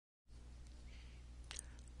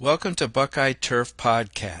Welcome to Buckeye Turf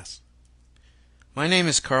Podcast. My name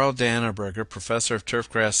is Carl Danneberger, Professor of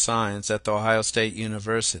Turfgrass Science at The Ohio State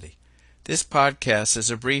University. This podcast is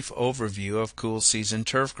a brief overview of cool season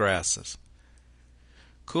turf grasses.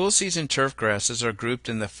 Cool season turf grasses are grouped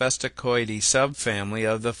in the Festicoideae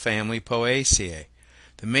subfamily of the family Poaceae.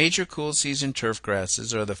 The major cool season turf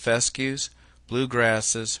grasses are the fescues,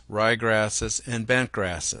 bluegrasses, ryegrasses, and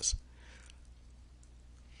bentgrasses.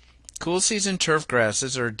 Cool season turf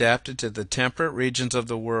grasses are adapted to the temperate regions of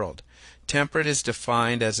the world. Temperate is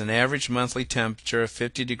defined as an average monthly temperature of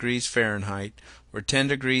 50 degrees Fahrenheit or 10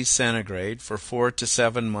 degrees centigrade for 4 to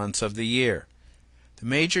 7 months of the year. The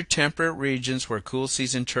major temperate regions where cool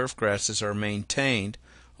season turf grasses are maintained,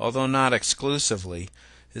 although not exclusively,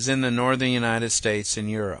 is in the northern United States and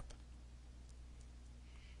Europe.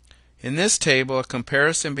 In this table, a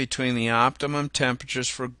comparison between the optimum temperatures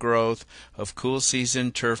for growth of cool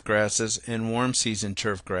season turf grasses and warm season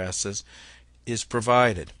turf grasses is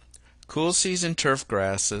provided. Cool season turf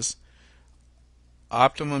grasses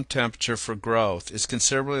optimum temperature for growth is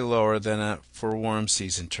considerably lower than for warm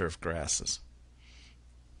season turf grasses.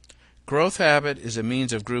 Growth habit is a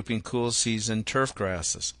means of grouping cool season turf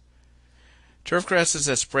grasses. Turf grasses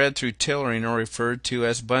that spread through tillering are referred to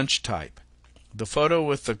as bunch type. The photo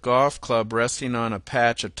with the golf club resting on a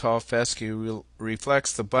patch of tall fescue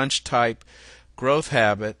reflects the bunch type growth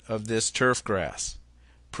habit of this turf grass.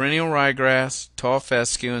 Perennial ryegrass, tall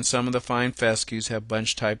fescue, and some of the fine fescues have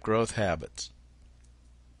bunch type growth habits.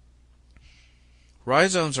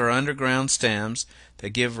 Rhizomes are underground stems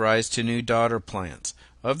that give rise to new daughter plants.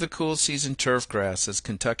 Of the cool season turf grasses,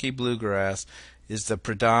 Kentucky bluegrass is the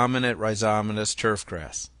predominant rhizomatous turf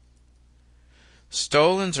grass.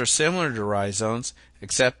 Stolons are similar to rhizomes,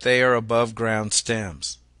 except they are above ground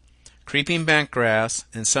stems. Creeping bentgrass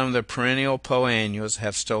and some of the perennial poannuals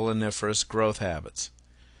have stoloniferous growth habits.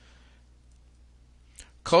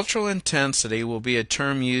 Cultural intensity will be a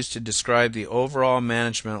term used to describe the overall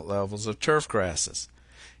management levels of turf grasses.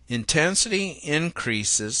 Intensity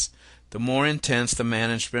increases the more intense the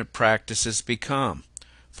management practices become.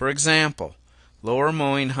 For example, lower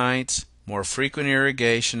mowing heights, more frequent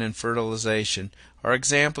irrigation and fertilization are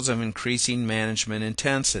examples of increasing management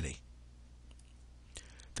intensity.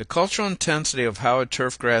 The cultural intensity of how a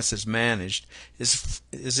turf grass is managed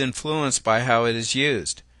is influenced by how it is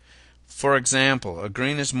used. For example, a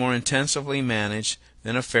green is more intensively managed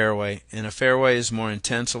than a fairway, and a fairway is more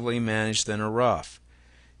intensively managed than a rough.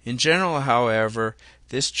 In general, however,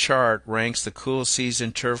 this chart ranks the cool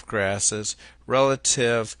season turf grasses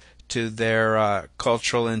relative to their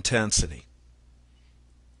cultural intensity.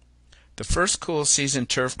 The first cool season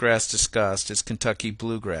turf grass discussed is Kentucky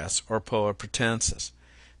bluegrass, or Poa pratensis.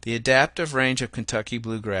 The adaptive range of Kentucky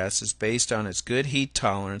bluegrass is based on its good heat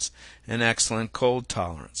tolerance and excellent cold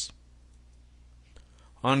tolerance.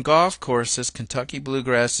 On golf courses, Kentucky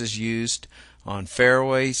bluegrass is used on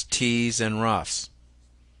fairways, tees, and roughs.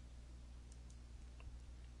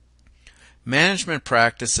 Management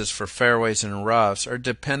practices for fairways and roughs are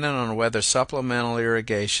dependent on whether supplemental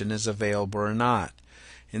irrigation is available or not.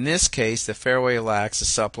 In this case, the fairway lacks a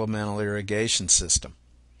supplemental irrigation system.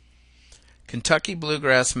 Kentucky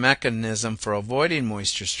bluegrass mechanism for avoiding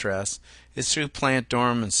moisture stress is through plant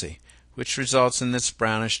dormancy, which results in this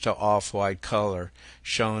brownish to off-white color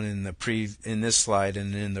shown in this slide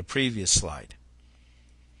and in the previous slide.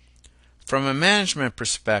 From a management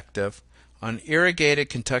perspective, on irrigated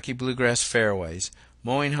Kentucky bluegrass fairways,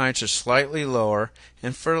 mowing heights are slightly lower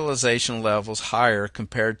and fertilization levels higher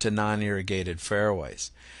compared to non-irrigated fairways.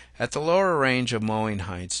 At the lower range of mowing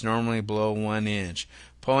heights, normally below 1 inch,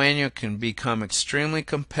 poannual can become extremely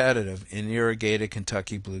competitive in irrigated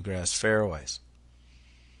Kentucky bluegrass fairways.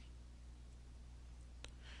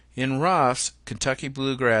 In roughs, Kentucky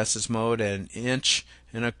bluegrass is mowed at 1.25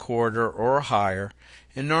 inches or higher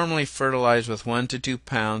and normally fertilized with 1 to 2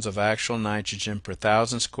 pounds of actual nitrogen per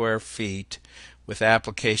 1,000 square feet with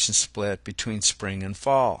application split between spring and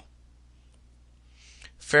fall.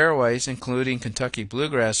 Fairways, including Kentucky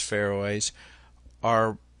bluegrass fairways,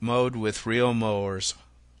 are mowed with reel mowers,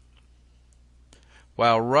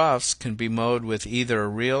 while roughs can be mowed with either a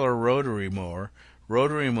reel or rotary mower.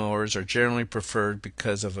 Rotary mowers are generally preferred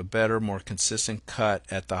because of a better, more consistent cut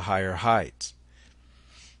at the higher heights.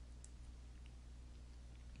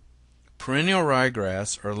 Perennial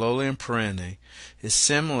ryegrass, or Lolium perenne, is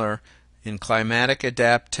similar in climatic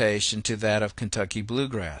adaptation to that of Kentucky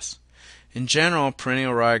bluegrass. In general,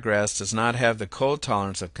 perennial ryegrass does not have the cold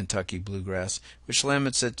tolerance of Kentucky bluegrass, which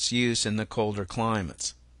limits its use in the colder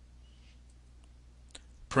climates.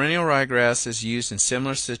 Perennial ryegrass is used in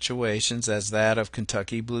similar situations as that of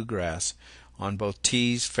Kentucky bluegrass, on both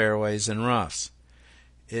tees, fairways, and roughs.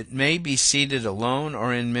 It may be seeded alone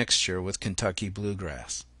or in mixture with Kentucky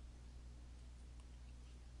bluegrass.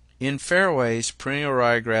 In fairways, perennial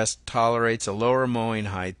ryegrass tolerates a lower mowing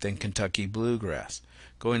height than Kentucky bluegrass,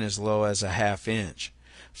 going as low as a ½ inch.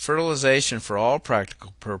 Fertilization for all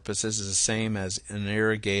practical purposes is the same as an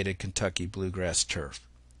irrigated Kentucky bluegrass turf.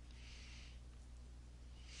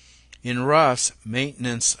 In roughs,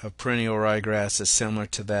 maintenance of perennial ryegrass is similar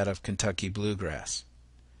to that of Kentucky bluegrass.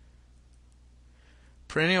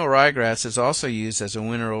 Perennial ryegrass is also used as a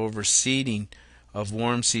winter overseeding of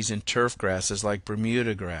warm season turf grasses like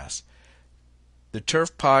Bermuda grass. The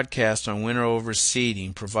Turf podcast on winter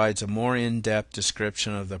overseeding provides a more in-depth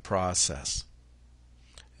description of the process,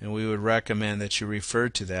 and we would recommend that you refer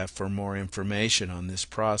to that for more information on this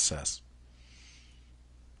process.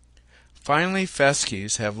 Finally,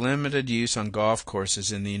 fescues have limited use on golf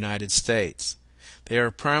courses in the United States. They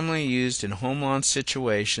are primarily used in home lawn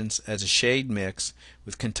situations as a shade mix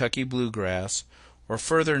with Kentucky bluegrass, or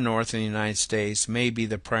further north in the United States may be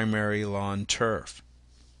the primary lawn turf.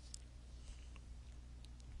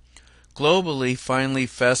 Globally, fine leaf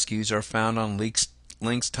fescues are found on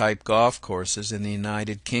links-type golf courses in the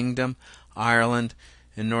United Kingdom, Ireland,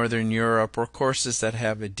 and Northern Europe, or courses that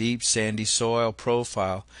have a deep sandy soil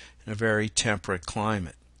profile in a very temperate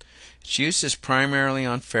climate. Its use is primarily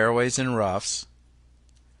on fairways and roughs.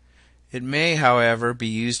 It may, however, be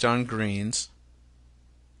used on greens.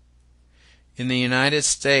 In the United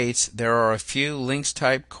States, there are a few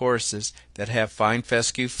links-type courses that have fine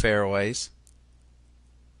fescue fairways,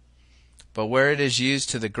 but where it is used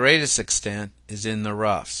to the greatest extent is in the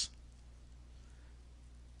roughs.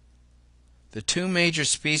 The two major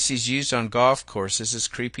species used on golf courses is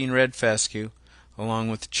creeping red fescue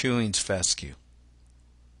along with Chewings fescue.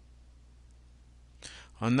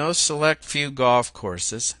 On those select few golf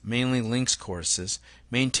courses, mainly links courses,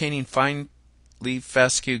 maintaining fine leaf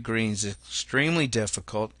fescue greens is extremely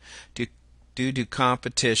difficult due to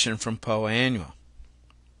competition from Poa annua.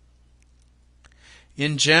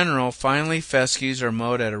 In general, fine leaf fescues are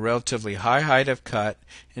mowed at a relatively high height of cut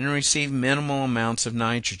and receive minimal amounts of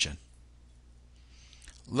nitrogen.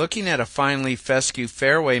 Looking at a fine leaf fescue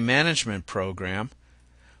fairway management program,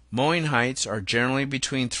 mowing heights are generally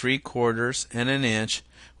between 3/4 and an inch,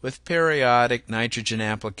 with periodic nitrogen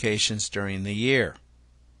applications during the year.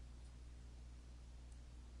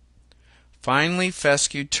 Fine leaf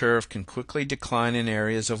fescue turf can quickly decline in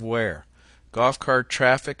areas of wear. Golf cart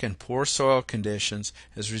traffic and poor soil conditions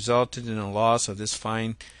has resulted in a loss of this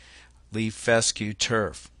fine leaf fescue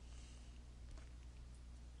turf.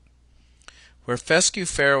 Where fescue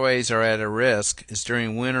fairways are at a risk is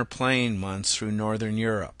during winter playing months through northern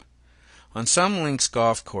Europe. On some links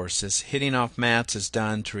golf courses, hitting off mats is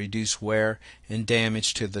done to reduce wear and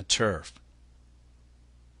damage to the turf.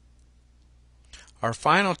 Our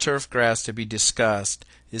final turf grass to be discussed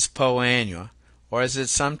is Poa annua, or as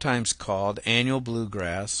it's sometimes called, annual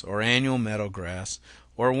bluegrass, or annual meadowgrass,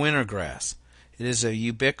 or winter grass. It is a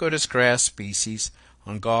ubiquitous grass species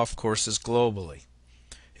on golf courses globally.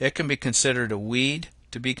 It can be considered a weed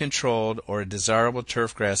to be controlled or a desirable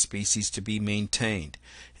turfgrass species to be maintained.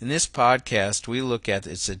 In this podcast, we look at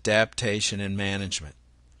its adaptation and management.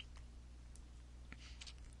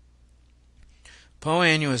 Poa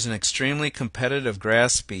annua is an extremely competitive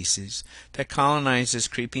grass species that colonizes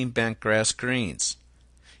creeping bentgrass greens,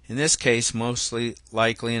 in this case mostly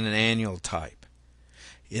likely in an annual type.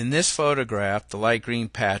 In this photograph, the light green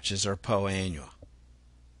patches are Poa annua.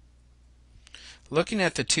 Looking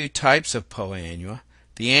at the two types of Poa annua,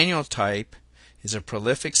 the annual type is a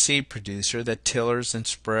prolific seed producer that tillers and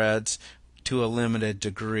spreads to a limited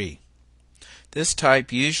degree. This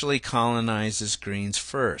type usually colonizes greens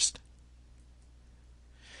first.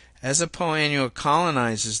 As a Poa annua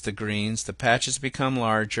colonizes the greens, the patches become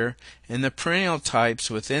larger, and the perennial types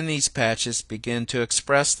within these patches begin to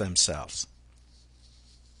express themselves.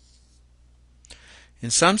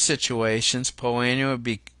 In some situations, Poa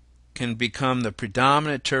annua can become the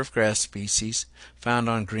predominant turfgrass species found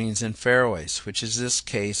on greens and fairways, which is this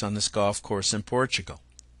case on this golf course in Portugal.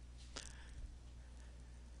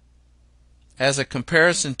 As a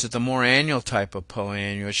comparison to the more annual type of Poa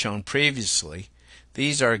annua shown previously,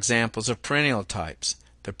 these are examples of perennial types.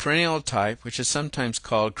 The perennial type, which is sometimes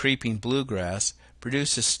called creeping bluegrass,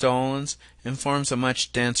 produces stolons and forms a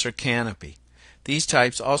much denser canopy. These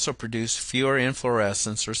types also produce fewer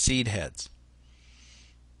inflorescence or seed heads.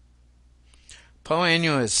 Poa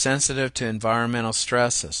annua is sensitive to environmental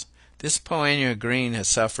stresses. This Poa annua green has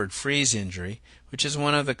suffered freeze injury, which is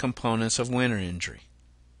one of the components of winter injury.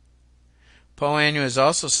 Poa annua is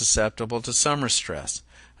also susceptible to summer stress.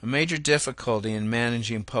 A major difficulty in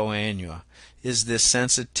managing poa annua is this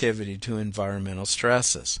sensitivity to environmental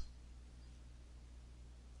stresses.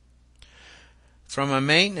 From a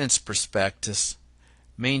maintenance perspective,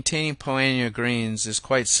 maintaining poa annua greens is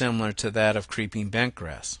quite similar to that of creeping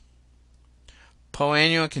bentgrass. Poa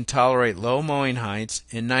annua can tolerate low mowing heights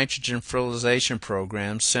and nitrogen fertilization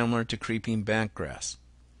programs similar to creeping bentgrass.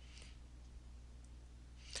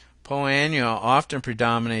 Poa annua often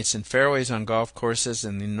predominates in fairways on golf courses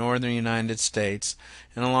in the northern United States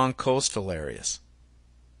and along coastal areas.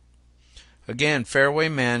 Again, fairway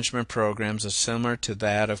management programs are similar to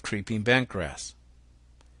that of creeping bentgrass.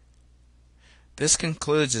 This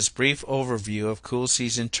concludes this brief overview of cool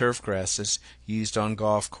season turf grasses used on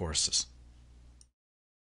golf courses.